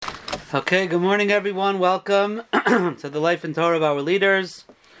Okay, good morning everyone. Welcome to the Life and Torah of Our Leaders,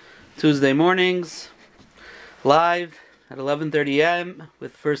 Tuesday mornings, live at 11:30 a.m.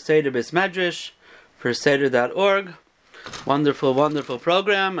 with First Seder Bis Medrash, firstseder.org. Wonderful, wonderful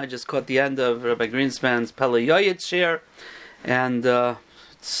program. I just caught the end of Rabbi Greenspan's Pele Yoyitz share, and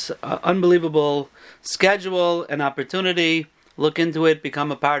it's an unbelievable schedule and opportunity. Look into it, become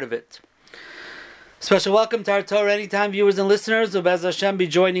a part of it. Special welcome to our Torah Anytime viewers and listeners who Bez Hashem be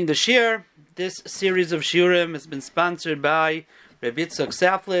joining the Shir. This series of Shiurim has been sponsored by Rabbi Yitzchak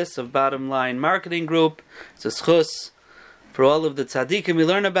Saflis of Bottom Line Marketing Group. It's a schus for all of the tzaddikim we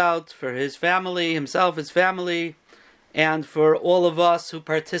learn about, for his family, himself, his family, and for all of us who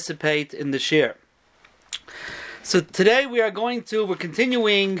participate in the Shir. So today we're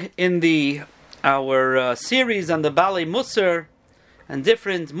continuing in our series on the Balei Musar, and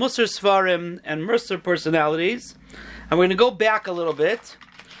different Musar Svarim and Musar personalities. And we're going to go back a little bit.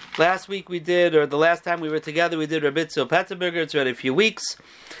 Last time we were together, we did Rabbi Tzil Petterberger. It's already a few weeks.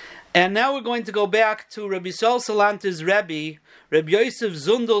 And now we're going to go back to Rabbi Saul Salant's Rebbe, Rabbi Yosef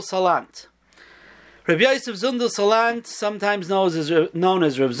Zundel Salant. Rabbi Yosef Zundel Salant, sometimes known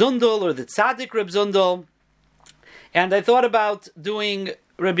as Reb Zundel or the Tzaddik Reb Zundel. And I thought about doing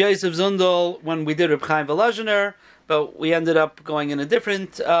Rabbi Yosef Zundel when we did Reb Chaim Volozhiner, but we ended up going in a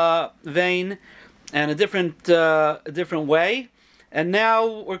different vein and a different way. And now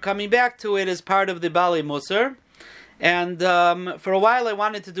we're coming back to it as part of the Balei Musar. And for a while I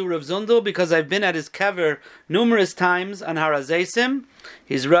wanted to do Rav Zundel because I've been at his kever numerous times on Har HaZeisim.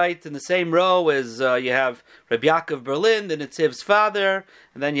 He's right in the same row as you have Reb Yaakov Berlin, the Nitziv's father,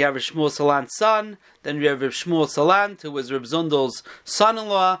 and then you have Reb Shmuel Salant's son, then you have Reb Shmuel Salant, who was Reb Zundel's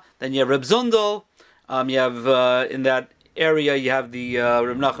son-in-law, then you have Reb Zundel. You have in that area you have the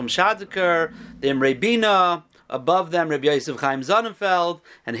Reb Nachum Shadeker, the Imrei Bina, above them Reb Yosef Chaim Sonnenfeld,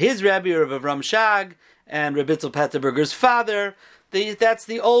 and his Rebbe Reb Avram Shag, and Reb Itzel Petterberger's father. That's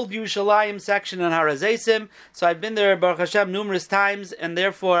the old Yerushalayim section on Har HaZeisim. So I've been there, Baruch Hashem, numerous times, and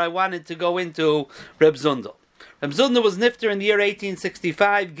therefore I wanted to go into Reb Zundel. Reb Zundel was nifter in the year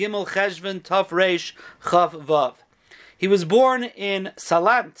 1865, Gimel Cheshvan Tov Reish Chav Vav. He was born in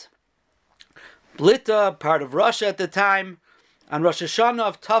Salant, Blita, part of Russia at the time, on Rosh Hashanah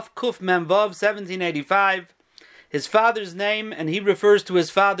of Tov Kuf Mem Vav, 1785. His father's name, and he refers to his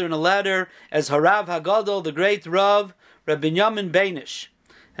father in a letter as Harav Hagadol, the great Rav, Reb Binyamin Beinish.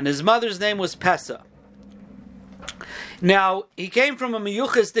 And his mother's name was Pesa. Now, he came from a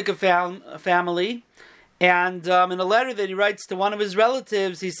Meyuchasdik family, and in a letter that he writes to one of his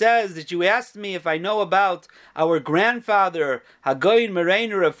relatives, he says that you asked me if I know about our grandfather, Hagoyin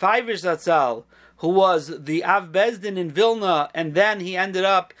Mereiner of Feivish Zatzal, who was the Av Bezdin in Vilna, and then he ended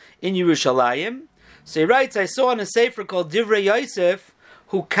up in Yerushalayim. So he writes, I saw in a sefer called Divrei Yosef,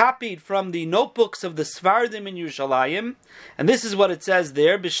 who copied from the notebooks of the Svardim in Yerushalayim, and this is what it says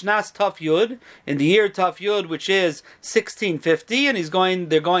there, Bishnas Taf Yud, in the year Taf Yud, which is 1650, and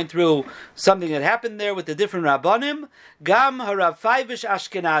they're going through something that happened there with the different Rabbanim. Gam Harav Feivish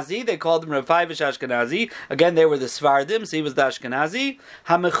Ashkenazi, they called him Rav Feivish Ashkenazi, again they were the Svardim, so he was the Ashkenazi.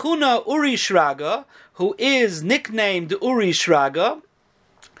 Hamechuna Uri Shraga, who is nicknamed Uri Shraga,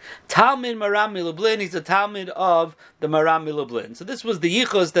 Talmid Maram Milublin, he's a Talmid of the Maram Milublin. So this was the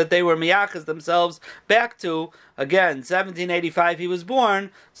yichus that they were miyachas themselves back to. Again, 1785 he was born,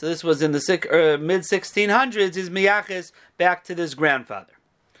 so this was in the mid-1600s, his miyachas back to this grandfather.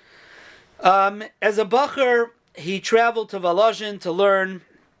 As a bacher, he traveled to Volozhin to learn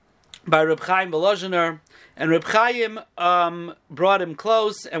by Reb Chaim Volozhiner, and Reb Chaim brought him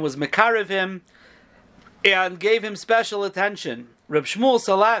close and was mekarev him and gave him special attention. Reb Shmuel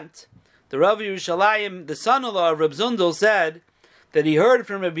Salant, the Rav Yerushalayim, the son-in-law of Reb Zundel, said that he heard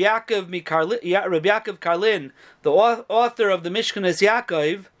from Reb Yaakov Karlin, the author of the Mishkanas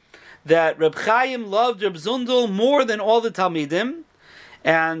Yaakov, that Reb Chaim loved Reb Zundel more than all the Talmidim.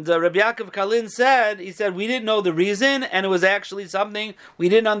 And Reb Yaakov Karlin said, we didn't know the reason, and it was actually something we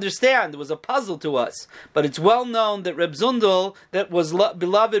didn't understand. It was a puzzle to us. But it's well known that Reb Zundel that was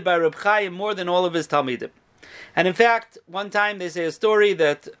beloved by Reb Chaim more than all of his Talmidim. And in fact, one time they say a story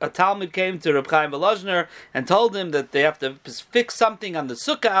that a Talmud came to Reb Chaim Volozhiner and told him that they have to fix something on the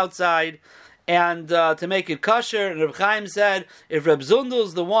sukkah outside and to make it kosher. And Reb Chaim said, if Reb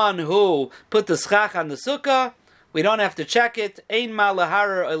Zundel's the one who put the schach on the sukkah, we don't have to check it. Ein ma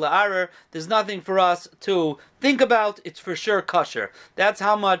laharer or la'arer. There's nothing for us to think about. It's for sure kosher. That's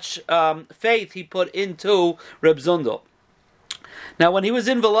how much faith he put into Reb Zundel. Now, when he was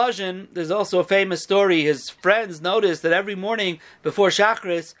in Volozhin, there's also a famous story. His friends noticed that every morning before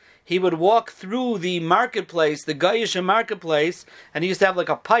Shachris, he would walk through the marketplace, the Goyish marketplace, and he used to have like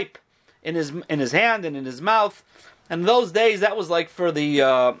a pipe in his hand and in his mouth. And in those days, that was like for the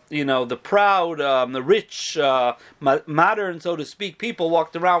the proud, the rich, modern, so to speak, people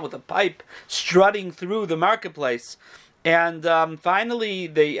walked around with a pipe, strutting through the marketplace. And finally,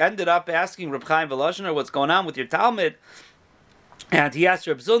 they ended up asking Reb Chaim Volozhiner, "What's going on with your Talmud?" And he asked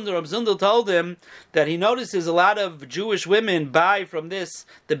Reb Zundel. Reb Zundel told him that he notices a lot of Jewish women buy from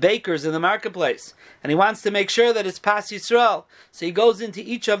the bakers in the marketplace. And he wants to make sure that it's Pas Yisrael. So he goes into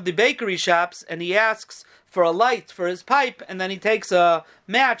each of the bakery shops and he asks for a light for his pipe, and then he takes a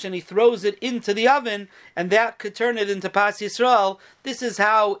match and he throws it into the oven, and that could turn it into Pas Yisrael. This is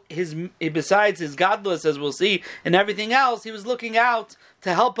how besides his godless, as we'll see, and everything else, he was looking out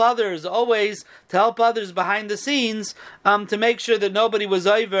to help others, always to help others behind the scenes, to make sure that nobody was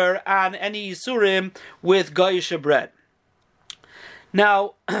over on any Yisurim with Goyish bread.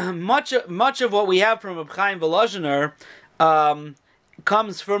 Now, much of what we have from Reb Chaim Volozhiner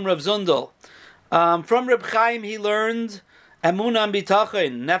comes from Reb Zundel. From Reb Chaim, he learned Emunah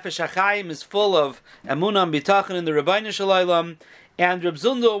B'Tachon. Nefesh HaChaim is full of Emunah B'Tachon in the Rebbeinu Shalom, and Reb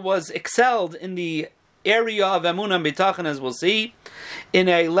Zundel was excelled in the area of Emunah B'Tachon, as we'll see. In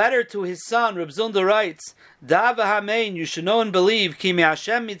a letter to his son, Reb Zundel writes, "Da v'hamein, you should know and believe, ki mi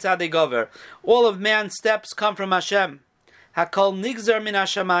Hashem mitzadei gover. All of man's steps come from Hashem. Hakol nigzar min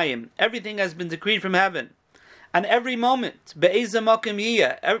hashamayim. Everything has been decreed from heaven. And every moment, be'ezah makom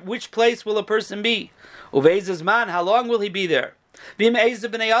yiyeh, which place will a person be? Uve'ezah zman, how long will he be there? V'im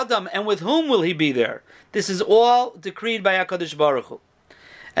ezah b'nei adam, and with whom will he be there? This is all decreed by HaKadosh Baruch Hu."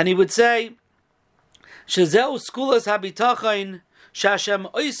 And he would say, "Shezeu skulas habitachon,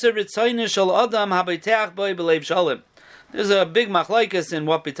 shashem oiser ritzoyne shel adam habiteach boi b'leiv shalom." There's a big machlokes in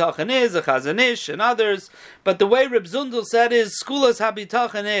what bitachon is, a Chazon Ish and others, but the way Reb Zundel said is, skulas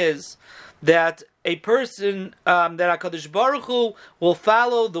habitachon is that a person, that HaKadosh Baruch Hu will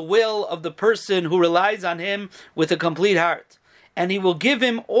follow the will of the person who relies on him with a complete heart. And he will give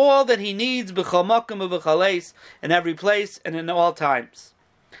him all that he needs, b'chol makom u'b'chol eis, in every place and in all times.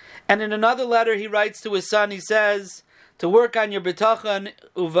 And in another letter he writes to his son, he says, to work on your bitachon,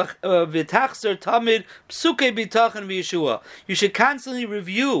 v'tachzer tamid psukei bitachon v'yeshua. You should constantly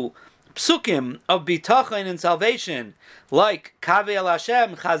review psukim of bitachon and salvation, like Kaveh el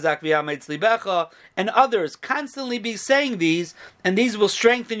Hashem, Chazak v'yametz libecha, and others. Constantly be saying these, and these will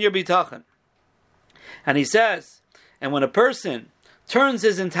strengthen your bitachon. And he says, and when a person turns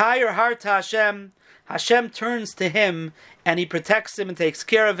his entire heart to Hashem, Hashem turns to him, and he protects him and takes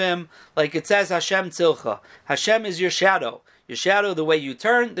care of him, like it says, Hashem tzilcha. Hashem is your shadow. Your shadow, the way you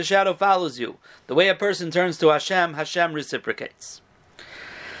turn, the shadow follows you. The way a person turns to Hashem, Hashem reciprocates.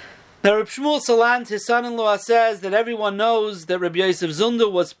 Now, Reb Shmuel Salant, his son-in-law, says that everyone knows that Reb Yosef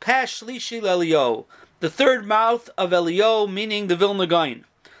Zundel was Peh Shlishi Elio, the third mouth of Elio, meaning the Vilna Gaon.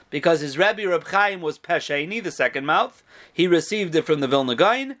 Because his Rebbe Reb Chaim was Peh Sheni, the second mouth. He received it from the Vilna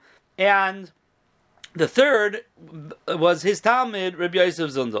Gaon, and the third was his Talmud, Reb Yosef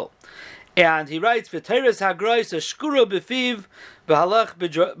Zundel. And he writes, "V'teiras hagrois ashkura b'fiv v'halach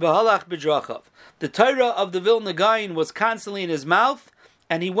b'drachav." The Torah of the Vilna Gaon was constantly in his mouth,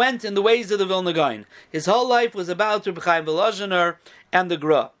 and he went in the ways of the Vilna Gaon. His whole life was about Reb Chaim Volozhiner and the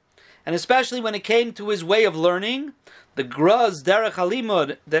Gra. And especially when it came to his way of learning, the Gra's derech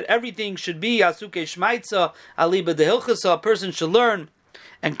halimud, that everything should be asukei shmaitza, aliba dehilchasa, a person should learn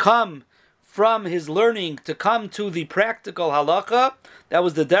and come from his learning to come to the practical halacha. That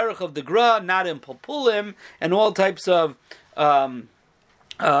was the derech of the Gra, not in pulpulim and all types of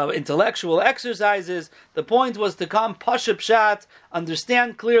intellectual exercises. The point was to come pashup shat,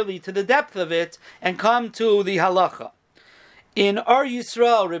 understand clearly to the depth of it, and come to the halacha. In Ar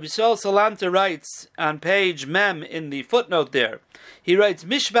Yisrael, Rabbi Yisrael Salant writes on page Mem in the footnote there, he writes,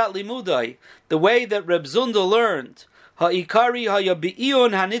 Mishvat limudai, the way that Reb Zundel learned, ha'ikari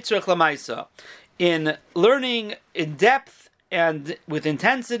ha'yabi'iyun ha'nitzrech lamaisa, in learning in depth and with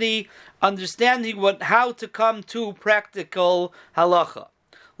intensity, understanding how to come to practical halacha.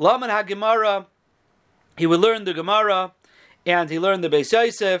 Laman HaGemara, he would learn the Gemara, and he learned the Beis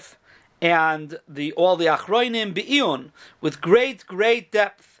Yosef, and all the Achroinim Be'iyun, with great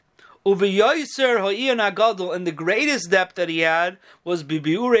depth. Uveyoyser ha'iyun hagadol, and the greatest depth that he had was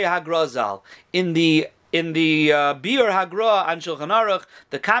Bibiure Hagrazal, in the Biur Hagra on Shulchan Aruch,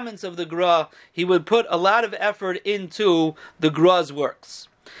 the comments of the Gra, he would put a lot of effort into the Gra's works.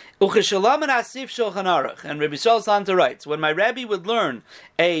 Ucheshalam and Asif Shulchan Aruch, and Rabbi Salant writes, when my Rebbe would learn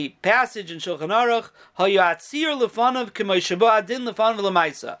a passage in Shulchan Aruch, Hayatzir lefanav k'moishaba adin lefanav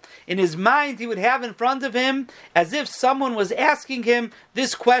l'maisa. In his mind, he would have in front of him as if someone was asking him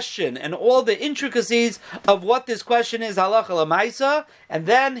this question and all the intricacies of what this question is, halacha l'maisa, and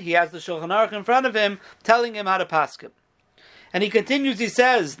then he has the Shulchan Aruch in front of him, telling him how to paskin. And he continues. He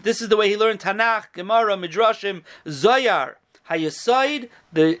says, this is the way he learned Tanakh, Gemara, Midrashim, Zoyar. Hayasoid,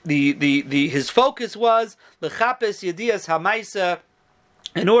 his focus was lechapes yedias hamaisa,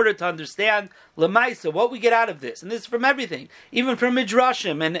 in order to understand lemaisa, what we get out of this, and this is from everything, even from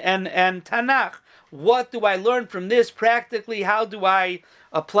midrashim and Tanakh. What do I learn from this practically? How do I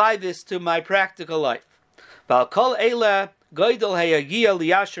apply this to my practical life? Val kol eila goydel hayagia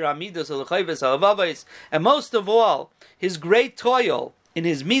liyasher amidos alchayves halavavos, and most of all, his great toil in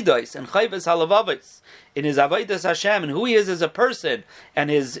his midos and chayves halavavos, in his avodas Hashem, and who he is as a person, and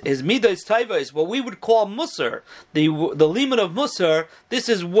his midos taivos, what we would call musar, the limit of musar. This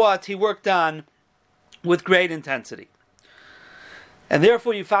is what he worked on with great intensity. And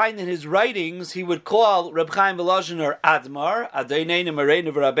therefore you find in his writings, he would call Reb Chaim Volozhiner Admar, Adeineinu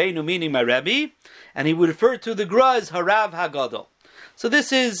Mareinu V'Rabbeinu, meaning my Rebbe, and he would refer to the Gra as Harav Hagadol. So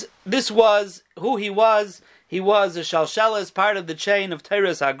this was who he was. He was a Shalshelas, part of the chain of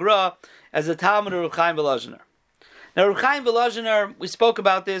Teres Hagra, as a Talmud of Reb Chaim Volozhiner. Now Reb Chaim Volozhiner, we spoke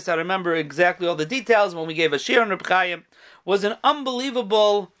about this, I remember exactly all the details when we gave a shir on Reb Chaim, was an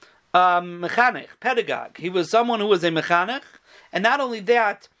unbelievable mechanech, pedagogue. He was someone who was a mechanech, and not only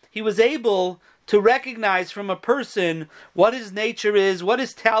that, he was able to recognize from a person what his nature is, what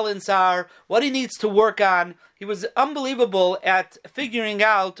his talents are, what he needs to work on. He was unbelievable at figuring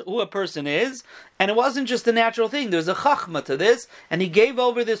out who a person is, and it wasn't just a natural thing. There's a chachma to this, and he gave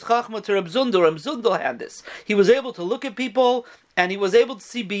over this chachma to Reb Zundel. Reb Zundel had this. He was able to look at people, and he was able to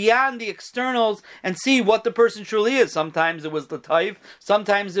see beyond the externals and see what the person truly is. Sometimes it was l'tayv,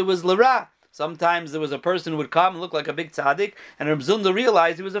 sometimes it was l'ra. Sometimes there was a person who would come and look like a big tzaddik, and Reb Zundel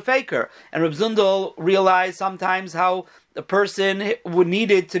realized he was a faker. And Reb Zundel realized sometimes how the person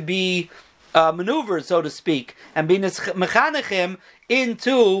needed to be maneuvered, so to speak, and be mechanech him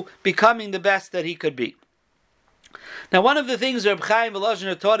into becoming the best that he could be. Now, one of the things Reb Chaim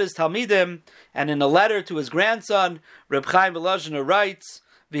Volozhiner taught his Talmidim, and in a letter to his grandson, Reb Chaim Volozhiner writes,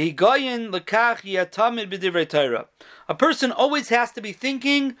 V'higoyin lekach yatamid b'divrei Torah. A person always has to be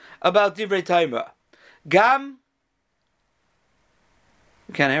thinking about divrei Torah. Gam,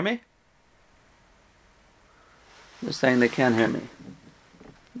 you can't hear me? They're saying they can't hear me.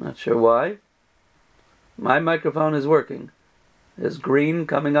 Not sure why. My microphone is working. There's green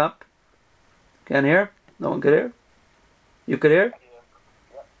coming up. Can't hear? No one could hear? You could hear?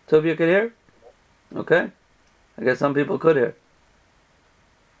 Two of you could hear? Okay. I guess some people could hear.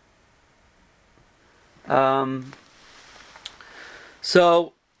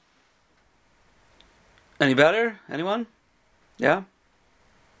 So, any better? Anyone? Yeah?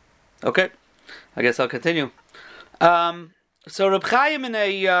 Okay. I guess I'll continue. So Reb Chaim in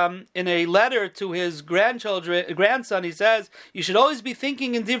a letter to his grandson, he says, you should always be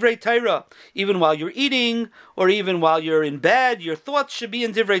thinking in Divrei Torah. Even while you're eating, or even while you're in bed, your thoughts should be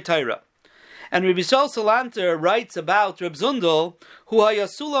in Divrei Torah. And Rabbi Salant writes about Reb Zundel, who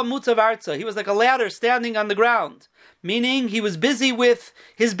hayasula mutav arza. He was like a ladder standing on the ground, meaning he was busy with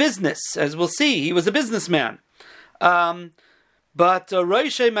his business. As we'll see, he was a businessman. But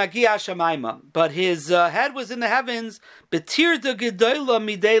Roishay Magia Shamaima. But his head was in the heavens. Betirda gedola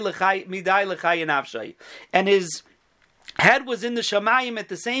midai lechai nafshay. And his head was in the Shamayim at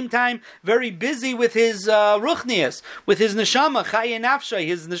the same time, very busy with his ruchnias, with his neshama, chai nafshay,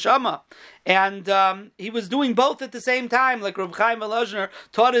 his neshama. And he was doing both at the same time, like Reb Chaim Volozhiner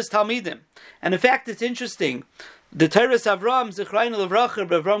taught his Talmidim. And in fact, it's interesting. The Teres Avram, Zechreinu Levracha,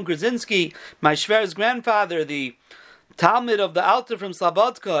 Avram Grzinski, my Shver's grandfather, the Talmud of the Alter from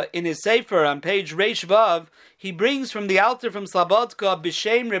Slobodka, in his Sefer on page Reish Vav, he brings from the Alter from Slobodka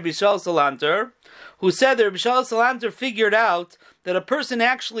B'Shem Rabbi Shal Salanter, who said that Rabbi Shal Salanter figured out that a person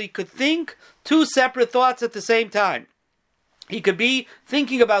actually could think two separate thoughts at the same time. He could be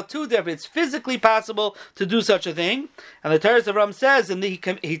thinking about two different. It's physically possible to do such a thing. And the Teres Avram says, and he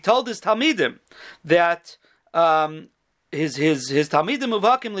told his Talmidim that his Talmidim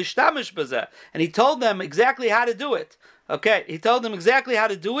Uvakim Lishtamish Bazeh, and he told them exactly how to do it. Okay, he told them exactly how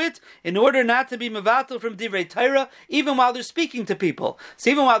to do it in order not to be mevatel from divrei Torah, even while they're speaking to people. So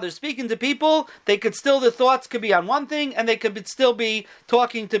even while they're speaking to people, the thoughts could be on one thing, and they could still be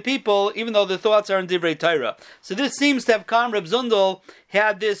talking to people, even though the thoughts are in divrei Torah. So this seems to have come. Reb Zundel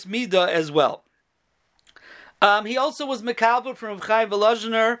had this midah as well. He also was Mekalber from Reb Chaim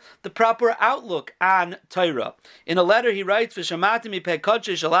Volozhiner the proper outlook on Torah. In a letter he writes, "V'shamati mipei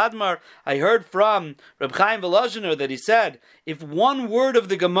kodesh shel Admar." I heard from Reb Chaim Volozhiner that he said, if one word of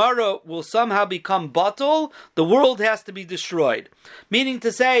the Gemara will somehow become batul, the world has to be destroyed. Meaning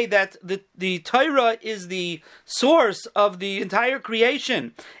to say that the Torah is the source of the entire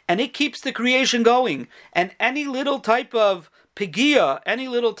creation, and it keeps the creation going. And any little type of pigia, any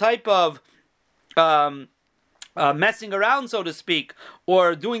little type of messing around, so to speak,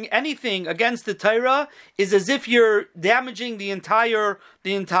 or doing anything against the Torah is as if you're damaging the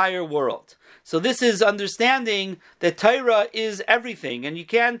entire world. So this is understanding that Torah is everything, and you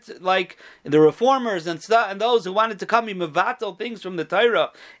can't, like the reformers and those who wanted to come and mevatel things from the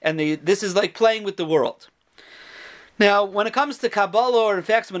Torah, and this is like playing with the world. Now, when it comes to Kabbalah, or in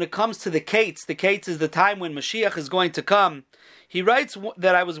fact, when it comes to the Kates is the time when Mashiach is going to come. He writes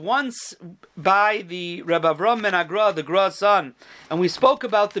that I was once by the Reb Avram ben Agra, the Gra's son, and we spoke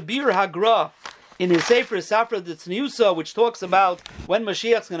about the Bir HaGra in his Sefer Safra Tzniusa, which talks about when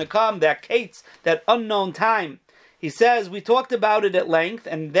Mashiach is going to come, that Kates, that unknown time. He says, we talked about it at length,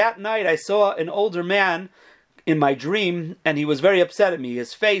 and that night I saw an older man in my dream, and he was very upset at me.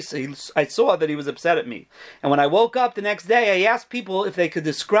 His face, I saw that he was upset at me. And when I woke up the next day, I asked people if they could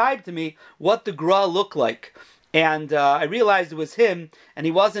describe to me what the Gra looked like. And I realized it was him, and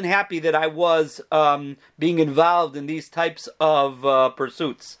he wasn't happy that I was being involved in these types of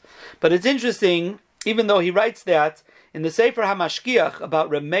pursuits. But it's interesting, even though he writes that, in the Sefer HaMashkiach about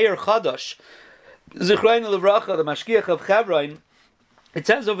Reb Meir Chadash, Zichroinu Livracha, the Mashkiach of Chevron, it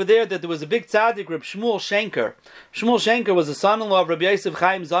says over there that there was a big tzaddik, Reb Shmuel Schenker. Shmuel Schenker was the son-in-law of Reb Yosef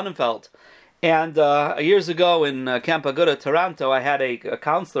Chaim Sonnenfeld. And years ago in Camp Aguda, Toronto, I had a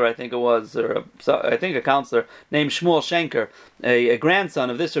counselor, I think it was, a counselor named Shmuel Schenker, a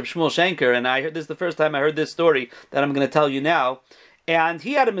grandson of this Reb Shmuel Schenker, and I heard this is the first time I heard this story that I'm going to tell you now. And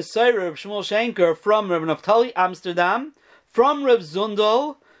he had a Messiah, Reb Shmuel Schenker, from Reb Naftali Amsterdam, from Reb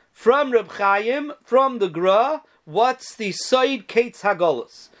Zundel, from Reb Chaim, from the Gra. What's the Soid Kates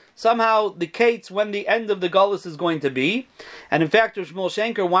Hagolus? Somehow the Kates, when the end of the Golus is going to be. And in fact, Reb Shmuel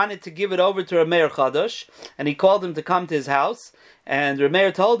Schenker wanted to give it over to Reb Meir Chadash, and he called him to come to his house. And Reb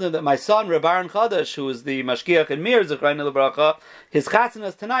Meir told him that my son, Reb Aaron Chadash, who is the Mashkiach in Mir, Zechreinu Livracha, his chatzon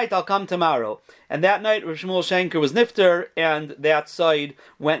is tonight, I'll come tomorrow. And that night, Reb Shmuel Schenker was nifter, and that side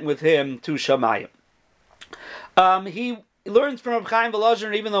went with him to Shamayim. He learns from Reb Chaim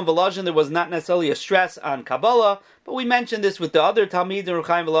Volozhiner, even though in Volozhiner there was not necessarily a stress on Kabbalah, but we mentioned this with the other Talmid in Reb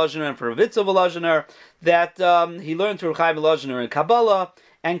Chaim Volozhiner and from Ravitza Volozhiner, that he learned from Reb Chaim Volozhiner in Kabbalah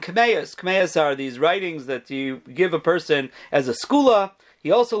and Kmeis. Kmeis are these writings that you give a person as a skula.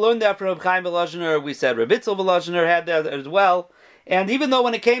 He also learned that from Reb Chaim Volozhiner. We said Ravitza Volozhiner had that as well. And even though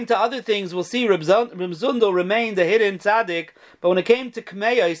when it came to other things, we'll see Reb Zundel remained a hidden tzaddik, but when it came to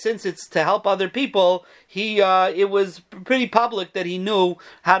Kmeya, since it's to help other people, it was pretty public that he knew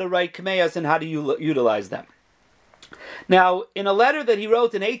how to write Kmeyas and how to utilize them. Now, in a letter that he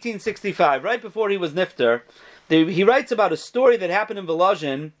wrote in 1865, right before he was nifter, he writes about a story that happened in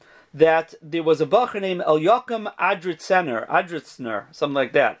Volozhin, that there was a bacher named Elyokim Adritzner, something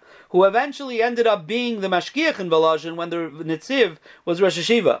like that, who eventually ended up being the mashkiach in Volozhin when the Nitziv was Rosh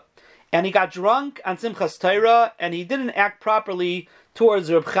Hashiva. And he got drunk on Simchas Torah, and he didn't act properly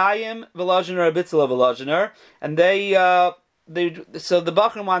towards Reb Chaim Volozhiner or Abitzala Volozhiner, and so the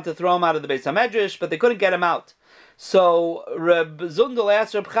bacher wanted to throw him out of the Beis HaMedrash, but they couldn't get him out. So Reb Zundel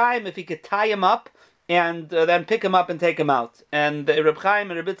asked Reb Chaim if he could tie him up and then pick him up and take him out. And Reb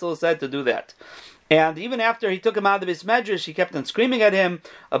Chaim and Reb Bitzal said to do that. And even after he took him out of his medrash, he kept on screaming at him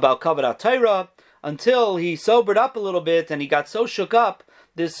about Kavod Torah until he sobered up a little bit and he got so shook up,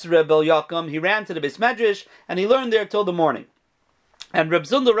 this Reb Elyokim, he ran to the Beis Medrash and he learned there till the morning. And Reb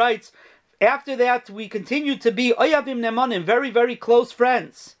Zundel writes, after that we continued to be Oyavim Nemanim, very, very close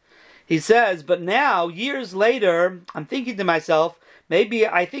friends. He says, but now, years later, I'm thinking to myself, maybe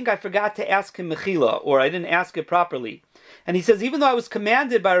I think I forgot to ask him mechila, or I didn't ask it properly. And he says, even though I was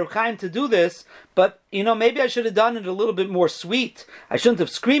commanded by Reb Chaim to do this, but, maybe I should have done it a little bit more sweet. I shouldn't have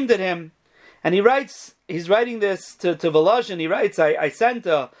screamed at him. And he writes, he's writing this to Volozhin, he writes, I sent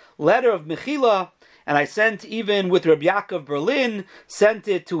a letter of mechila, and I sent even with Reb Yaakov Berlin, sent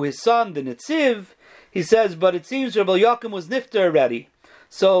it to his son, the Nitziv. He says, but it seems Reb Elyokim was nifter already.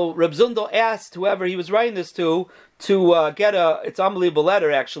 So Reb Zundel asked whoever he was writing this to get it's an unbelievable letter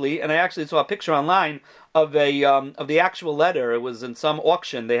actually, and I actually saw a picture online of the actual letter. It was in some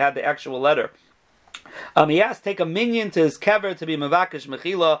auction. They had the actual letter. He asked take a minion to his kever to be mevakesh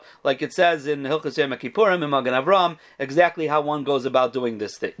mechila, like it says in Hilchos Yom Kippurim in Magen Avram, exactly how one goes about doing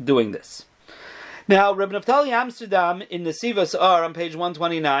this. Now, Reb Naftali Amsterdam in the Sivas Ar on page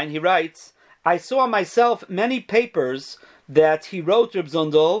 129, he writes, I saw myself many papers that he wrote, Reb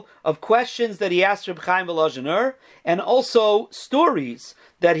Zundel, of questions that he asked Reb Chaim Volozhiner, and also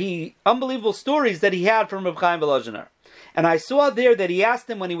unbelievable stories that he had from Reb Chaim Volozhiner. And I saw there that he asked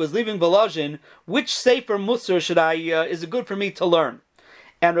him when he was leaving Volozhin, which Sefer Musar is it good for me to learn?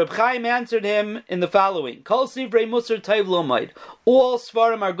 And Reb Chaim answered him in the following: Kol Sivrei Musar Tov Lomaid. All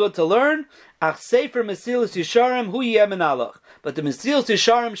Svarim are good to learn. Ach Sefer Mesilas Yesharim Hu Yeh Menalach. But the Mesilas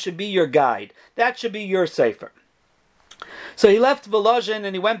Yesharim should be your guide. That should be your Sefer. So he left Volozhin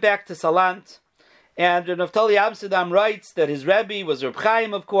and he went back to Salant. And Naftali Amsterdam writes that his Rebbe was Reb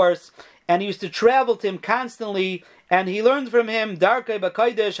Chaim, of course, and he used to travel to him constantly, and he learned from him Darkei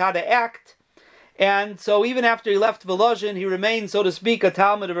B'Kodesh, how to act. And so even after he left Volozhin, he remained, so to speak, a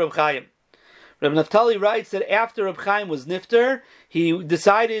Talmud of Reb Chaim. Reb Naftali writes that after Reb Chaim was nifter, he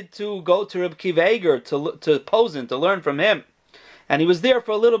decided to go to Reb Kiva Eger to Posen, to learn from him. And he was there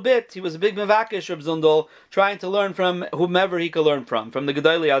for a little bit. He was a big mevakesh, Reb Zundel, trying to learn from whomever he could learn from the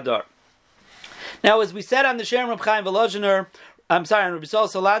Gedolei Adar. Now, as we said on the Shem Reb Chaim Volozhiner, on Reb Yisrael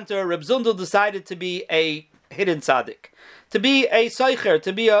Salanter, Reb Zundel decided to be a hidden tzaddik, to be a soicher,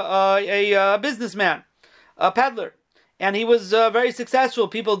 to be a businessman, a peddler. And he was very successful.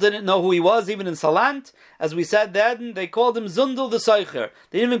 People didn't know who he was, even in Salant. As we said then, they called him Zundel the soicher.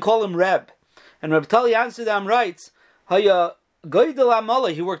 They didn't even call him Reb. And Reb Tali Amsterdam writes, he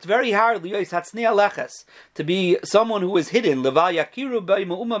worked very hard to be someone who is hidden.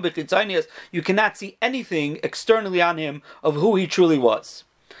 You cannot see anything externally on him of who he truly was.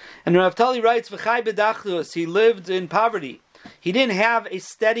 And Rav Tali writes, he lived in poverty. He didn't have a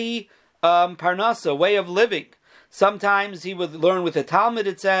steady parnasa, way of living. Sometimes he would learn with a Talmud,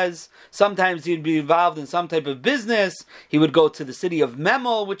 it says. Sometimes he'd be involved in some type of business. He would go to the city of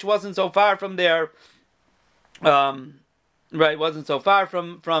Memel, which wasn't so far from there. Wasn't so far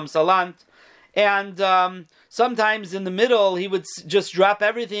from Salant. And sometimes in the middle, he would just drop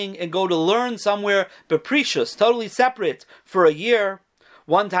everything and go to learn somewhere capricious, totally separate, for a year.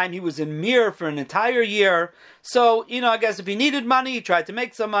 One time he was in Mir for an entire year. So, I guess if he needed money, he tried to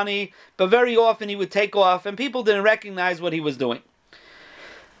make some money, but very often he would take off and people didn't recognize what he was doing.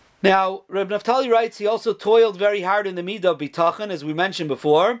 Now, Reb Naftali writes, he also toiled very hard in the midah of bitachon, as we mentioned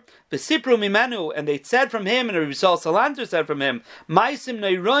before. V'sipru mimenu, and they said from him, and Reb Yisrael Salanter said from him, Maisim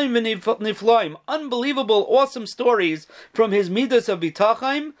neiroim v'nifloim, unbelievable, awesome stories from his midas of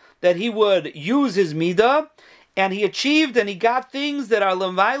bitachon, that he would use his midah, and he achieved and he got things that are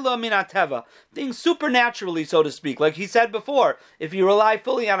l'mayla min ateva, things supernaturally, so to speak. Like he said before, if you rely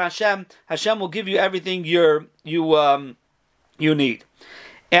fully on Hashem, Hashem will give you everything you need.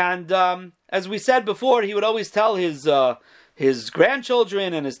 And as we said before, he would always tell his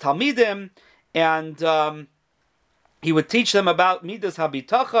grandchildren and his talmidim, and he would teach them about midas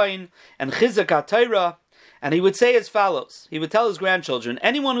habitachon and chizak haTorah, and he would say as follows. He would tell his grandchildren,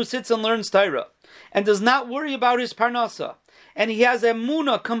 anyone who sits and learns Torah and does not worry about his parnasa, and he has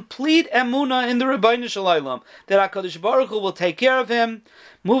emunah, complete emunah in the Rebbeinu Shalom, that HaKadosh Baruch Hu will take care of him.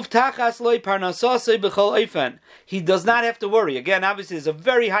 Muvtachas loy parnasasei b'chol oifen. He does not have to worry. Again, obviously, there's a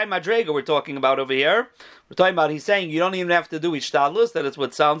very high madrega we're talking about over here. We're talking about, he's saying you don't even have to do ishtadlus. That is what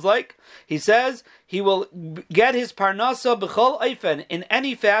it sounds like. He says he will get his parnasa b'chol oifen in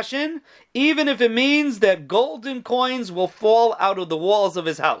any fashion, even if it means that golden coins will fall out of the walls of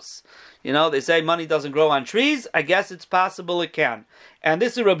his house. They say money doesn't grow on trees. I guess it's possible it can. And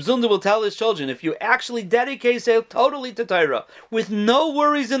this is Reb Zundel will tell his children, if you actually dedicate yourself totally to Torah, with no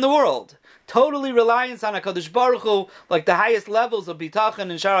worries in the world, totally reliance on HaKadosh Baruch Hu, like the highest levels of bitachon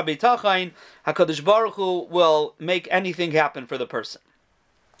and shara bitachon, HaKadosh Baruch Hu will make anything happen for the person.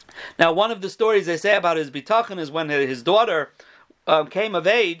 Now, one of the stories they say about his bitachon is when his daughter came of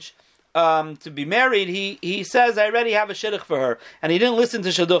age, to be married, he says, I already have a shidduch for her. And he didn't listen to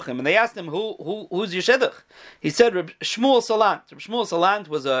shidduchim. And they asked him, who's your shidduch? He said, Reb Shmuel Salant. Reb Shmuel Salant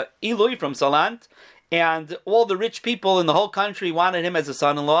was a Eloi from Salant, and all the rich people in the whole country wanted him as a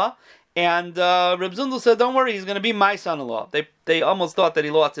son-in-law. And Reb Zundel said, don't worry, he's going to be my son-in-law. They almost thought that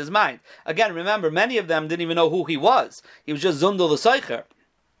he lost his mind. Again, remember, many of them didn't even know who he was. He was just Zundel the Seicher.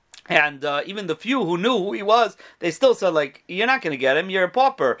 And even the few who knew who he was, they still said, you're not going to get him, you're a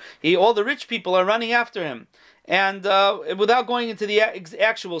pauper. All the rich people are running after him. And without going into the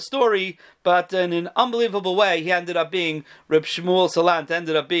actual story, but in an unbelievable way, he ended up being, Reb Shmuel Salant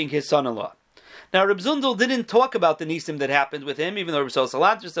ended up being his son-in-law. Now, Reb Zundel didn't talk about the nisim that happened with him, even though Reb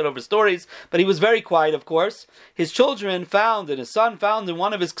Salant said over stories, but he was very quiet, of course. His children found, and his son found in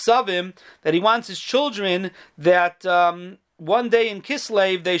one of his ksavim, that he wants his children that one day in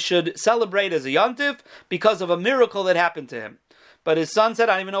Kislev they should celebrate as a yontif because of a miracle that happened to him. But his son said,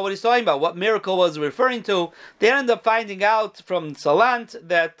 I don't even know what he's talking about. What miracle was he referring to? They ended up finding out from Salant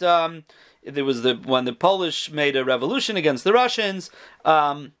that there was when the Polish made a revolution against the Russians.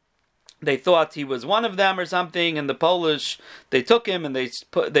 They thought he was one of them or something, and the Polish, they took him and they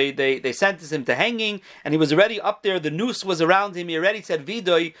sentenced him to hanging, and he was already up there. The noose was around him. He already said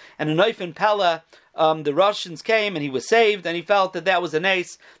Vidoy, and a knife and Pella. The Russians came and he was saved, and he felt that was an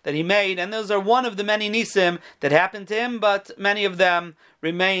ace that he made, and those are one of the many nisim that happened to him, but many of them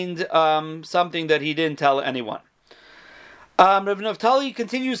remained something that he didn't tell anyone. Rav Naftali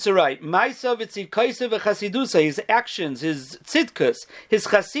continues to write, Ma'isa v'tzidkaisa v'chasidusa, his actions, his tzidkus, his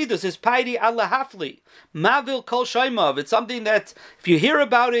chasidus, his piety Allah hafli, mavil kol shaimav, it's something that if you hear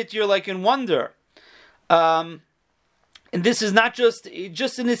about it, you're like in wonder. And this is not just in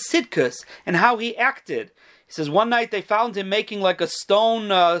his tzidkus and how he acted. He says one night they found him making like a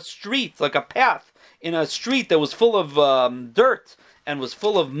stone street, like a path in a street that was full of dirt and was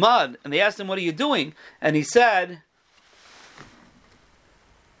full of mud. And they asked him, what are you doing? And he said,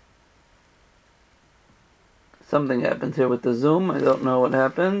 something happened here with the Zoom. I don't know what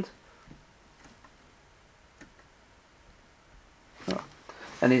happened. Oh.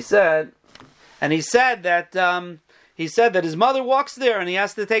 And he said that his mother walks there and he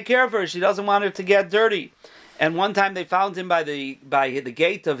has to take care of her. She doesn't want her to get dirty. And one time they found him by the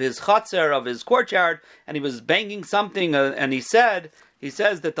gate of his chutzner, of his courtyard, and he was banging something. And he says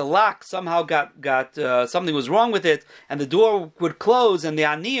that the lock somehow got something was wrong with it, and the door would close, and the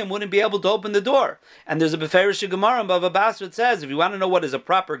aniyim wouldn't be able to open the door. And there's a beferish Gemara in Bava Basra that says, if you want to know what is a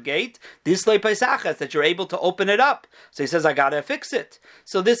proper gate, dislei paisachas, that you're able to open it up. So he says, I gotta fix it.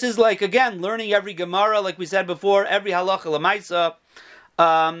 So this is like, again, learning every Gemara, like we said before, every halacha l'maisa.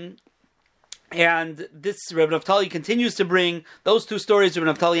 And this Rebbe Naftali continues to bring those two stories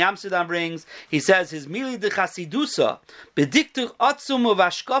Rebbe Naftali Amsterdam brings. He says his mili de chasidusa bediktur atzum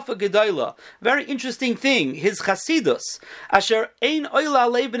uvashkafa gedayla. Very interesting thing. His chasidus asher ein oila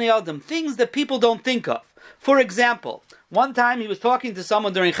alei bnei adam, things that people don't think of. For example, one time he was talking to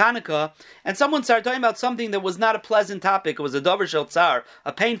someone during Hanukkah, and someone started talking about something that was not a pleasant topic. It was a davar shel tsar,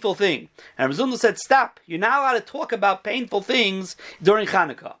 a painful thing. And Zundel said, "Stop! You're not allowed to talk about painful things during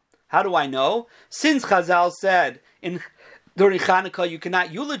Hanukkah." How do I know? Since Chazal said during Hanukkah you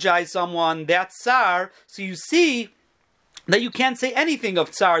cannot eulogize someone, that's tsar, so you see that you can't say anything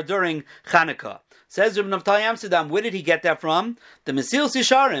of tsar during Hanukkah. Says Rebbe Naftali Amsterdam, where did he get that from? The Mesil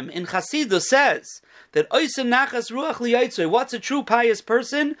Sisharim in Chasidus says that Oisen Nachas Ruach Liyaitzoy, what's a true pious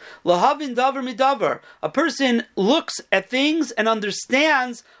person? Lahavin Davar Midavar. A person looks at things and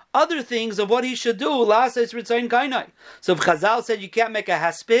understands other things of what he should do. So if Chazal said you can't make a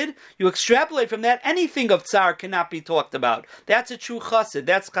haspid, you extrapolate from that, anything of tsar cannot be talked about. That's a true chassid,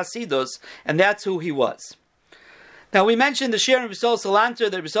 that's chasidus, and that's who he was. Now we mentioned the share of Rebbe Salanter,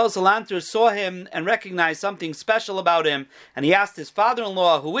 that Rebbe Salanter saw him and recognized something special about him, and he asked his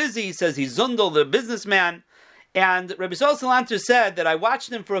father-in-law, who is he? He says he's Zundel, the businessman. And Rebbe Salanter said that I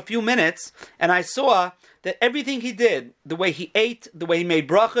watched him for a few minutes, and I saw that everything he did, the way he ate, the way he made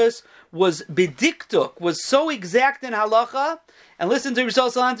brachas, was bidiktuk, was so exact in halacha. And listen to Rebbe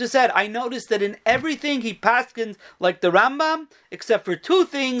Salanter said, I noticed that in everything he paskined like the Rambam, except for two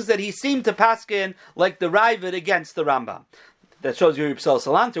things that he seemed to paskin like the Ravid against the Rambam. That shows you Rebbe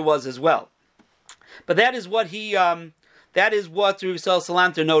Salanter was as well. But that is what Rebbe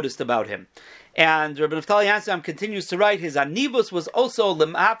Salanter noticed about him. And Rebbe Naftali Amsterdam continues to write, his anivus was also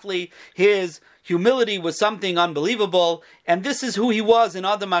lemafli, his humility was something unbelievable, and this is who he was in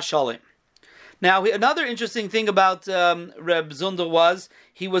Adam HaShalim. Now, another interesting thing about Reb Zundel was,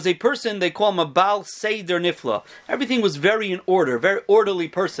 he was a person, they call him a Baal Seder Nifla. Everything was very in order, very orderly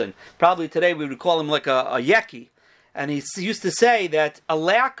person. Probably today we would call him like a yeki. And he used to say that a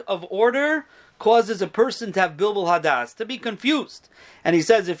lack of order causes a person to have bilbul hadas, to be confused. And he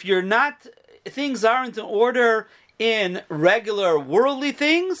says, if things aren't in order in regular worldly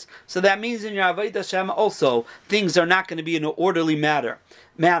things, so that means in your Avodah Hashem also, things are not going to be in an orderly manner.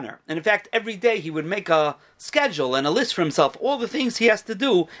 And in fact, every day he would make a schedule and a list for himself, all the things he has to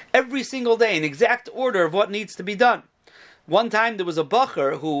do every single day, in exact order of what needs to be done. One time there was a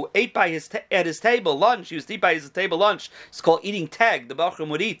bacher who ate at his table lunch. He used to eat by his table lunch. It's called eating tag. The bacher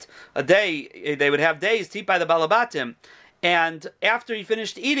would eat a day. They would have days to eat by the balabatim. And after he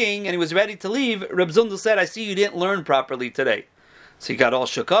finished eating and he was ready to leave, Reb Zundel said, I see you didn't learn properly today. So he got all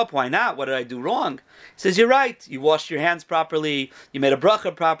shook up. Why not? What did I do wrong? He says, you're right. You washed your hands properly. You made a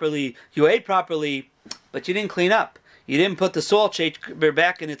bracha properly. You ate properly. But you didn't clean up. You didn't put the salt shaker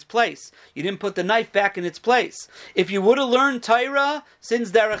back in its place. You didn't put the knife back in its place. If you would have learned Torah,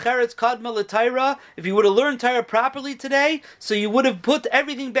 since Derech Eretz Kadma L'Torah, if you would have learned Torah properly today, so you would have put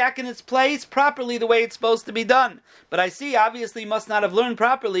everything back in its place properly the way it's supposed to be done. But I see, obviously, you must not have learned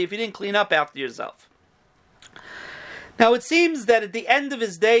properly if you didn't clean up after yourself. Now it seems that at the end of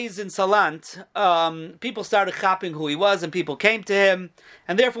his days in Salant, people started chopping who he was, and people came to him,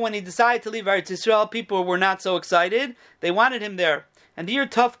 and therefore when he decided to leave Eretz Yisrael, people were not so excited. They wanted him there. And the year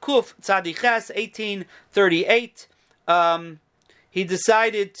Tov Kuf Tzadik Ches 1838, he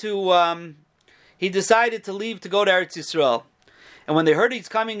decided to leave to go to Eretz Yisrael. And when they heard he's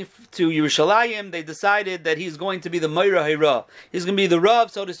coming to Yerushalayim, they decided that he's going to be the Moira Hira. He's going to be the Rav,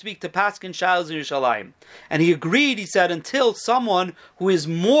 so to speak, to Paskin Shalos in Yerushalayim. And he agreed, he said, until someone who is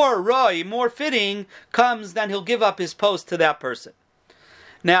more Rai, more fitting, comes, then he'll give up his post to that person.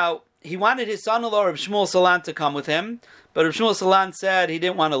 Now, he wanted his son-in-law, Reb Shmuel Salant, to come with him, but Reb Shmuel Salant said he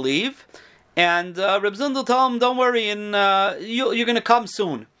didn't want to leave. And Reb Zundel told him, don't worry, you're going to come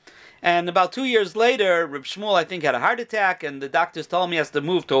soon. And about 2 years later, Reb Shmuel, I think, had a heart attack, and the doctors told him he has to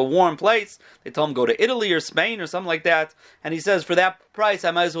move to a warm place. They told him go to Italy or Spain or something like that. And he says, for that price, I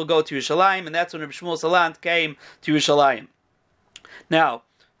might as well go to Yerushalayim. And that's when Reb Shmuel Salant came to Yerushalayim. Now,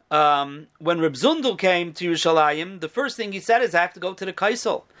 when Reb Zundel came to Yerushalayim, the first thing he said is, I have to go to the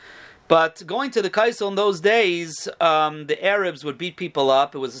Kaisel. But going to the Kaisel in those days, the Arabs would beat people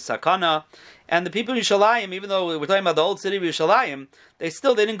up. It was a sakana. And the people of Yerushalayim, even though we're talking about the old city of Yerushalayim, they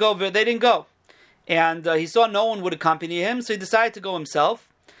didn't go. And he saw no one would accompany him, so he decided to go himself.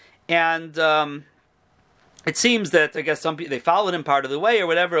 And it seems that, I guess, some people, they followed him part of the way, or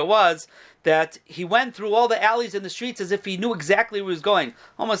whatever it was, that he went through all the alleys in the streets as if he knew exactly where he was going.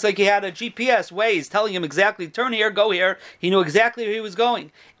 Almost like he had a GPS Waze telling him exactly, turn here, go here. He knew exactly where he was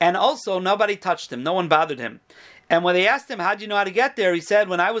going. And also, nobody touched him. No one bothered him. And when they asked him, how do you know how to get there? He said,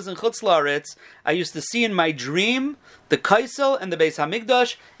 when I was in Chutz La'aretz, I used to see in my dream the Kaisel and the Beis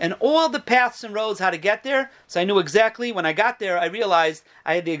HaMikdash and all the paths and roads how to get there. So I knew exactly, when I got there, I realized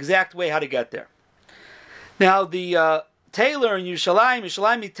I had the exact way how to get there. Now, the tailor in Yerushalayim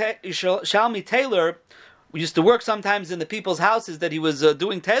tailor, we used to work sometimes in the people's houses that he was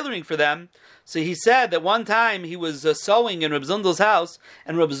doing tailoring for them. So he said that one time he was sewing in Reb Zundel's house,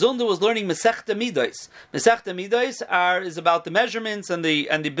 and Reb Zundel was learning Masechta Midos. Masechta Midos is about the measurements and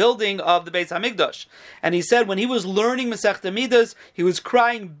the building of the Beis HaMikdash. And he said when he was learning Masechta Midos, he was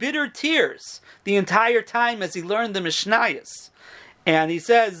crying bitter tears the entire time as he learned the Mishnayos. And he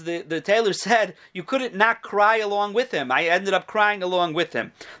says, the tailor said, you couldn't not cry along with him. I ended up crying along with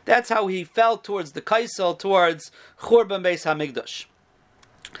him. That's how he felt towards the Kaisel, towards Churban Beis HaMikdash.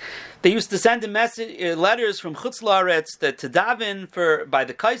 They used to send him letters from Chutz La'aretz to daven by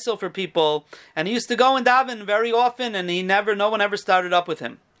the Kaisel for people, and he used to go and daven very often, and no one ever started up with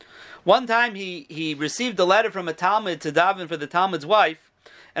him. One time he received a letter from a Talmud to daven for the Talmud's wife,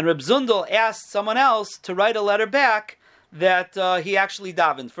 and Reb Zundel asked someone else to write a letter back that he actually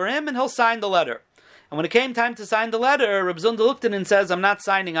davened for him, and he'll sign the letter. And when it came time to sign the letter, Reb Zundel looked at it and says, I'm not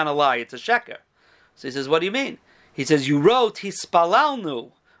signing on a lie, it's a sheker. So he says, what do you mean? He says, you wrote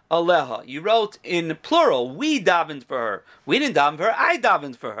Hispalalnu Aleha. You wrote in plural, we davened for her. We didn't daven for her, I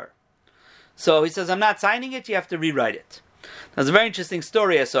davened for her. So he says, I'm not signing it, you have to rewrite it. Now, it's a very interesting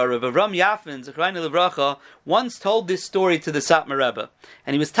story I saw. Rabbi Avram Yafin, Zechariah Livracha, once told this story to the Satmar Rebbe.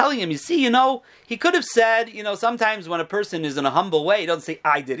 And he was telling him, he could have said, sometimes when a person is in a humble way, he doesn't say,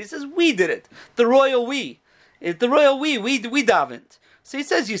 I did. He says, we did it. The royal we. The royal we davened. So he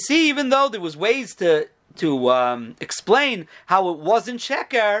says, even though there was ways to explain how it wasn't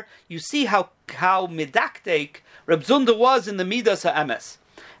sheker, you see how medaktek Reb Zundel was in the Midas HaEmes.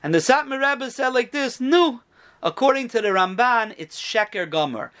 And the Satmar Rebbe said like this, no. According to the Ramban, it's sheker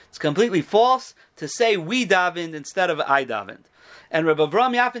gomer. It's completely false to say we davened instead of I davened. And Rabbi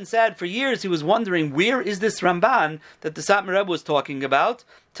Avram Yafin said for years he was wondering where is this Ramban that the Satmar Rebbe was talking about,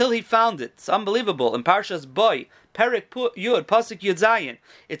 till he found it. It's unbelievable. In Parshas Boy, Perek Yud, Pasuk Yud Zayin,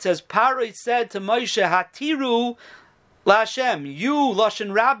 it says, Paroi said to Moshe, Hatiru LaHashem, you,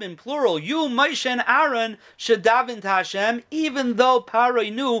 Lashon Rabin, plural, you, Moshe and Aaron, should daven to Hashem, even though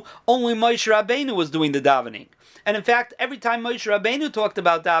Paroi knew only Moshe Rabbeinu was doing the davening. And in fact, every time Moshe Rabbeinu talked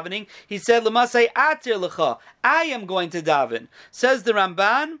about davening, he said, L'masei atir lecha, I am going to daven. Says the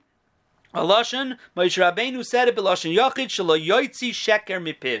Ramban, Lashon, Moshe Rabbeinu said it b'Lashon Yachid, shelo yoitzi sheker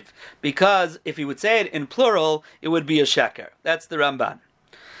mipiv. Because if he would say it in plural, it would be a sheker. That's the Ramban.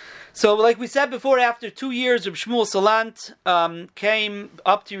 So, like we said before, after 2 years, Reb Shmuel Salant came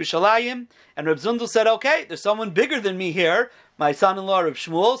up to Yerushalayim, and Reb Zundel said, okay, there's someone bigger than me here, my son-in-law Reb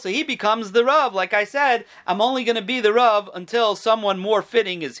Shmuel, so he becomes the Rav. Like I said, I'm only going to be the Rav until someone more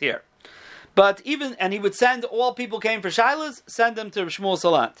fitting is here. But and he would send, all people came for Shilas, send them to Reb Shmuel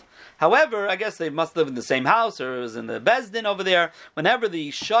Salant. However, I guess they must live in the same house, or it was in the Bezdin over there. Whenever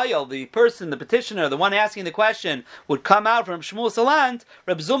the Shayel, the person, the petitioner, the one asking the question, would come out from Shmuel Salant,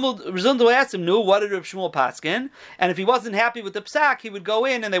 Reb Zundel asked him, what did Reb Shmuel paskin? And if he wasn't happy with the psak, he would go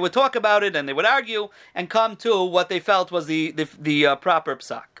in and they would talk about it and they would argue and come to what they felt was the proper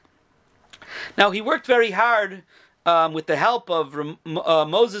psak. Now, he worked very hard with the help of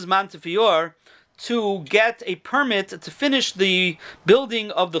Moses Montefiore to get a permit to finish the building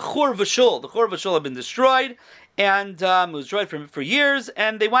of the Chur V'Shul. The Chur V'Shul had been destroyed, and it was destroyed for years,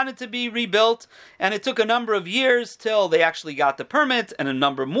 and they wanted to be rebuilt, and it took a number of years till they actually got the permit, and a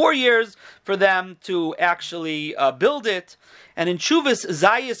number more years for them to actually build it. And in Chuvas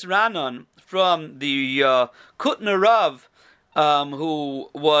Zayis Ranon, from the Kutner Rav, who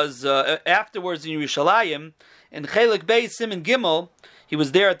was afterwards in Yerushalayim, in Chelik Beis Simon Gimel, he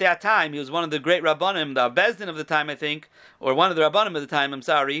was there at that time. He was one of the great Rabbanim, the Bezdin of the time, I think, or one of the Rabbanim of the time, I'm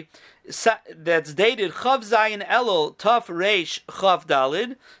sorry. That's dated Chav Zayin Elul Taf Reish Chav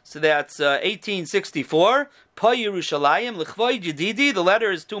Dalid. So that's 1864. Pa Yerushalayim L'chvoy Jedidi. The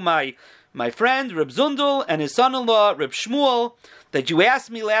letter is to my friend Reb Zundel and his son-in-law Reb Shmuel, that you asked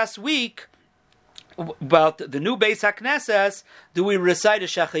me last week about the new Beis HaKnesses. Do we recite a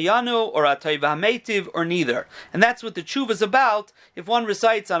Shechayanu or a Taiva HaMeitiv or neither? And that's what the tshuva is about. If one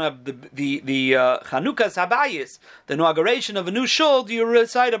recites on the Chanukas Habayis, the inauguration of a new shul, do you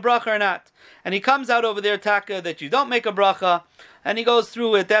recite a bracha or not? And he comes out over there, Taka, that you don't make a bracha, and he goes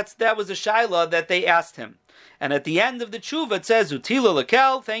through it. That was a shaila that they asked him. And at the end of the tshuva, it says, Utila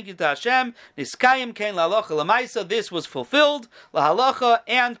lekel, thank you to Hashem, Niskayim kein la'alocha la'maisa, this was fulfilled, la'halacha,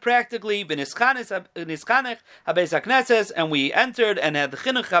 and practically, v'nischanech habeis hakneses, and we entered and had the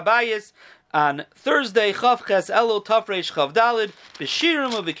chinuch habayis on Thursday, Chav Ches Elul, Tafresh Chav Dalid,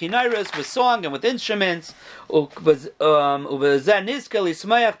 b'shirim u'v'kinairos, with song and with instruments,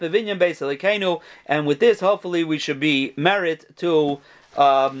 and with this, hopefully, we should be merit to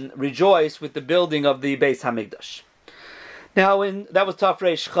rejoice with the building of the Beis Hamikdash. Now, that was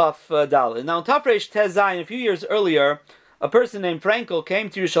Tafresh Chaf Dalid. Now, in Tafresh Tez Zayin, a few years earlier, a person named Frankel came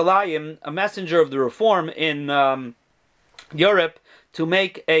to Yerushalayim, a messenger of the Reform in Europe, to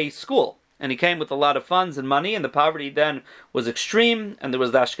make a school. And he came with a lot of funds and money, and the poverty then was extreme, and there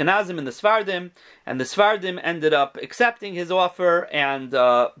was the Ashkenazim and the Sfardim, and the Sfardim ended up accepting his offer and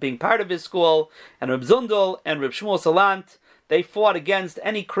being part of his school, and Reb Zundel and Reb Shmuel Salant, they fought against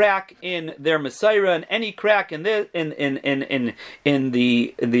any crack in their Messiah and any crack in the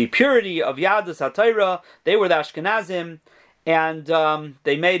purity of Yadus HaTorah. They were the Ashkenazim, and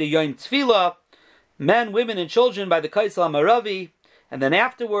they made a Yom Tefillah, men, women, and children by the Kaisel HaMaravi, and then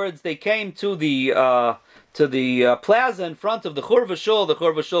afterwards they came to the plaza in front of the Chur V'Shul. The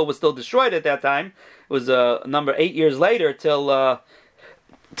Chur V'Shul was still destroyed at that time. It was number 8 years later till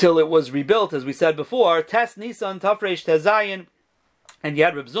it was rebuilt, as we said before. Tes Nisan, Tafresh Tezayin, and you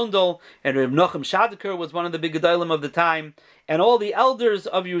had Reb Zundel, and Reb Nochem Shadeker was one of the big gedolim of the time, and all the elders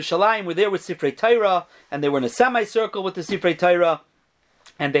of Yerushalayim were there with Sifrei Torah, and they were in a semicircle with the Sifrei Torah,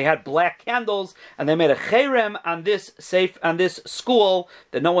 and they had black candles, and they made a cherem on this school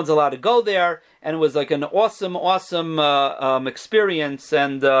that no one's allowed to go there, and it was like an awesome experience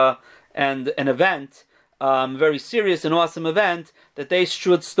and an event. Very serious and awesome event that they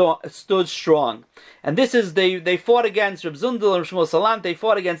stood strong. And this is, they fought against Reb Zundel and Shmuel Salant. They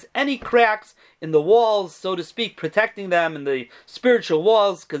fought against any cracks in the walls, so to speak, protecting them in the spiritual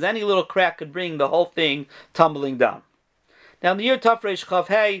walls, because any little crack could bring the whole thing tumbling down. Now in the year Tafresh Chav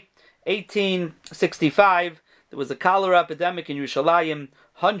Hey, 1865, there was a cholera epidemic in Yerushalayim.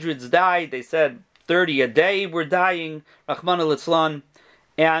 Hundreds died. They said 30 a day were dying. Rachmana litzlan.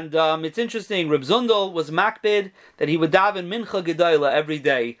 And it's interesting, Reb Zundel was makbid that he would daven mincha gedayla every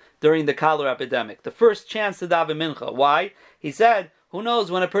day during the cholera epidemic. The first chance to daven mincha. Why? He said, who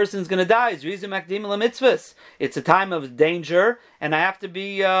knows when a person's going to die? It's a time of danger, and I have to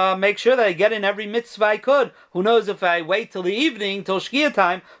make sure that I get in every mitzvah I could. Who knows if I wait till the evening, till Shkia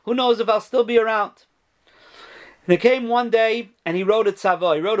time, who knows if I'll still be around? And it came one day, and he wrote a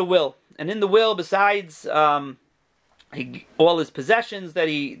tzava, he wrote a will. And in the will, besides all his possessions that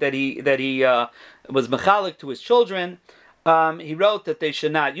he was mechalik to his children, he wrote that they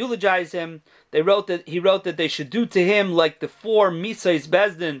should not eulogize him, he wrote that they should do to him like the 4 misais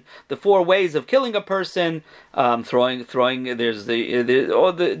bezdin, the 4 ways of killing a person, throwing. There's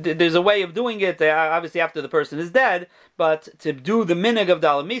there's a way of doing it, obviously after the person is dead, but to do the minig of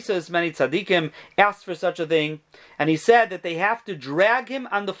Dal Misas, many tzaddikim asked for such a thing, and he said that they have to drag him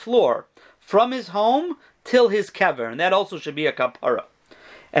on the floor from his home till his kever, and that also should be a kapara.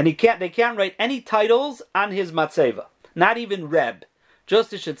 And they can't write any titles on his matzeva, not even Reb.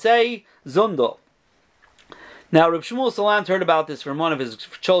 Just it should say Zundel. Now Reb Shmuel Salant heard about this from one of his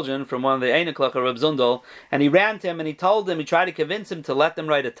children, from one of the Einiklach of Reb Zundel, and he ran to him and he tried to convince him to let them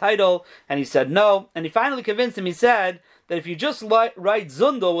write a title, and he said no, and he finally convinced him. He said that if you just write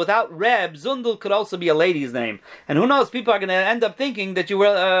Zundel without Reb, Zundel could also be a lady's name. And who knows, people are going to end up thinking that you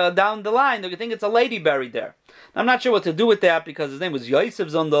were down the line, they're going to think it's a lady buried there. I'm not sure what to do with that, because his name was Yosef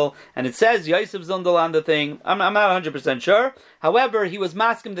Zundel, and it says Yosef Zundel on the thing. I'm not 100% sure. However, he was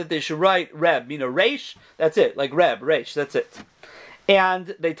masking that they should write Reb, Reish, that's it, like Reb, Reish, that's it.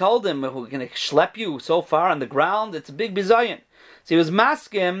 And they told him, we're going to schlep you so far on the ground, it's a big bizayon. So he was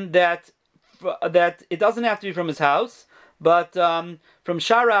masking that it doesn't have to be from his house, but from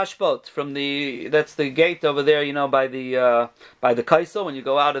Shara Ashpot, that's the gate over there, by the Kaisel, when you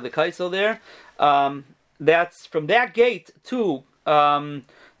go out of the Kaisel there. That's from that gate to Harazesim,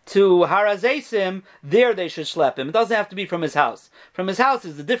 there they should schlep him. It doesn't have to be from his house. From his house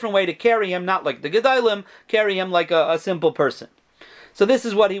is a different way to carry him, not like the Gedalim, carry him like a simple person. So this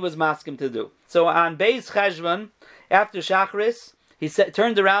is what he was masking to do. So on Beis Cheshvan, after Shachris, he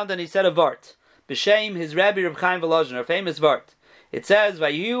turned around and he said a vart. B'shem, his Rabbi Reb Chaim Volozhin, a famous vart. It says,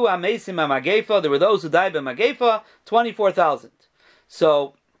 Vayu amesim amagefa, there were those who died by Magefa, 24,000.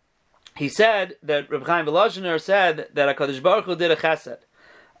 So he said that Reb Chaim Volozhiner said that HaKadosh Baruch Hu did a chesed.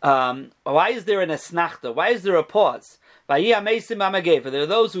 Why is there an esnachta? Why is there a pause? There are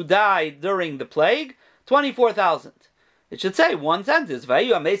those who died during the plague, 24,000. It should say one sentence.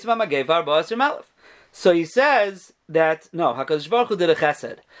 So he says that, no, HaKadosh Baruch Hu did a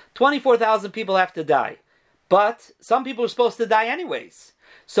chesed. 24,000 people have to die. But some people are supposed to die anyways.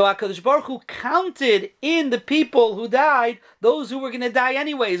 So HaKadosh Baruch Hu counted in the people who died, those who were going to die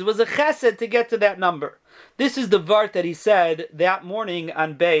anyways. It was a chesed to get to that number. This is the vart that he said that morning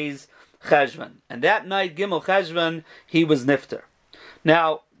on Beis Cheshvan. And that night, Gimel Cheshvan, he was nifter.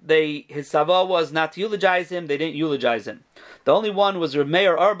 Now, his sava was not to eulogize him, they didn't eulogize him. The only one was Reb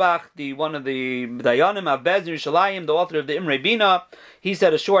Meir Arbach, one of the Dayanim of Bez Yerushalayim, the author of the Imre Bina. He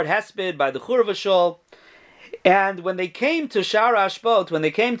said a short hesped by the Chur Vashol. And when they came to Shar Ashpot, when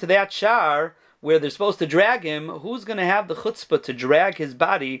they came to that Shar where they're supposed to drag him, who's going to have the chutzpah to drag his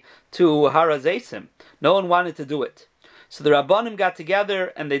body to Harazesim? No one wanted to do it. So the Rabbanim got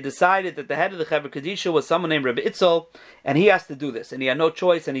together and they decided that the head of the Chevra Kadisha was someone named Rabbi Itzel, and he has to do this. And he had no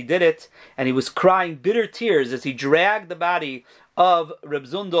choice, and he did it. And he was crying bitter tears as he dragged the body of Reb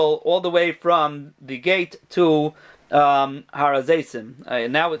Zundel all the way from the gate to Harazesim.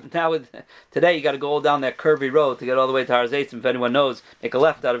 Today you got to go all down that curvy road to get all the way to Harazesim. If anyone knows, make a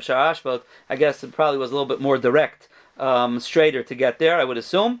left out of Shar Ashpot. I guess it probably was a little bit more direct, straighter to get there, I would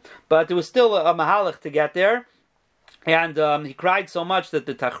assume. But it was still a mahalach to get there. And he cried so much that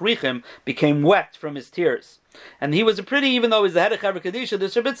the tachrichim became wet from his tears. And he was even though he was the head of Chevra Kadisha, the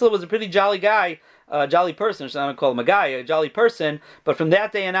Shabbitzla was a pretty jolly guy, jolly person. I don't call him a guy, a jolly person. But from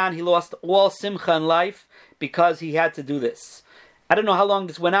that day on, he lost all simcha in life because he had to do this. I don't know how long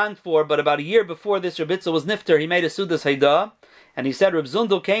this went on for, but about a year before this Rebitzel was nifter, he made a Sudas Haidah, and he said Reb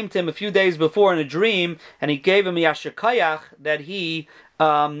Zundel came to him a few days before in a dream, and he gave him Yasher Kayach that he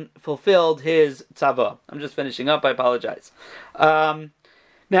fulfilled his tzava. I'm just finishing up, I apologize.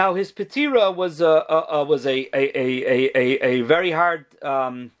 Now his petira was a very hard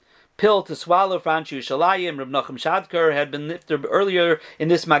pill to swallow for Anshe Yerushalayim. Reb Nachum Shadker had been nifter earlier in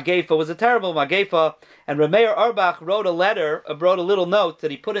this magefa. It was a terrible magefa, and Reb Meir Arbach wrote a little note that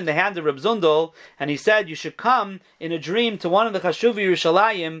he put in the hand of Reb Zundel, and he said, you should come in a dream to one of the Chashuvi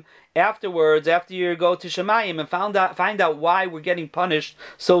Yerushalayim afterwards, after you go to Shemayim, and find out why we're getting punished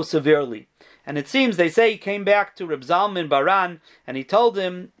so severely. And it seems, they say, he came back to Reb Zalman Baran, and he told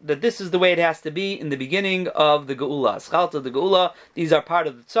him that this is the way it has to be in the beginning of the Geula. Schalta, the Geula, these are part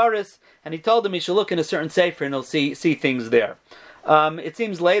of the Tzaris, and he told him he should look in a certain sefer and he'll see things there. It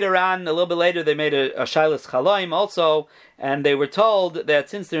seems later on, a little bit later, they made a Shailas Chaloim also, and they were told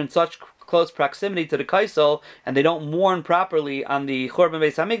that since they're in such close proximity to the Kaisel, and they don't mourn properly on the Churban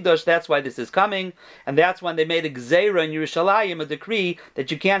Beis Hamikdash, that's why this is coming, and that's when they made a Gzeira in Yerushalayim, a decree that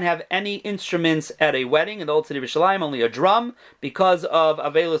you can't have any instruments at a wedding in the Old City of Yerushalayim, only a drum, because of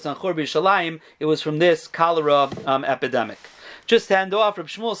Avelus and Churban Yerushalayim. It was from this cholera epidemic. Just to hand off, Reb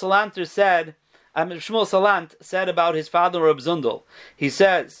Shmuel Salanter said Shmuel Salant said about his father Reb Zundel. He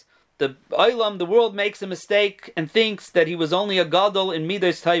says, the world makes a mistake and thinks that he was only a gadol in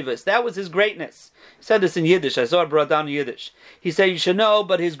Midas Taivas. That was his greatness. He said this in Yiddish. I saw it brought down in Yiddish. He said, you should know,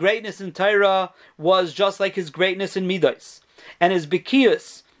 but his greatness in Torah was just like his greatness in Midas. And his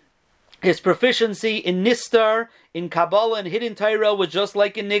Bekius, his proficiency in Nistar, in Kabbalah and hidden Torah was just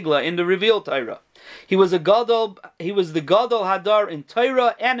like in Nigla, in the revealed Torah. He was the Gadol Hadar in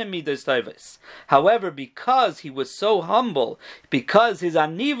Torah and in Midas Taivas. However, because he was so humble, because his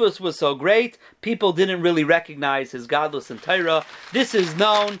anivus was so great, people didn't really recognize his Gadlus in Torah. This is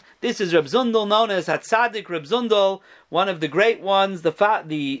Reb Zundel, known as Hatzadik Reb Zundel, one of the great ones, the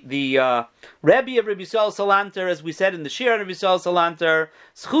Rebbe of Rabbi Yisrael Salanter, as we said in the Shir of Rabbi Yisrael Salanter.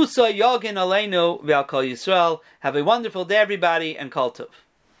 Schusa Yogin Aleinu V'al Kol Yisrael. Have a wonderful day, everybody, and Kol Tov.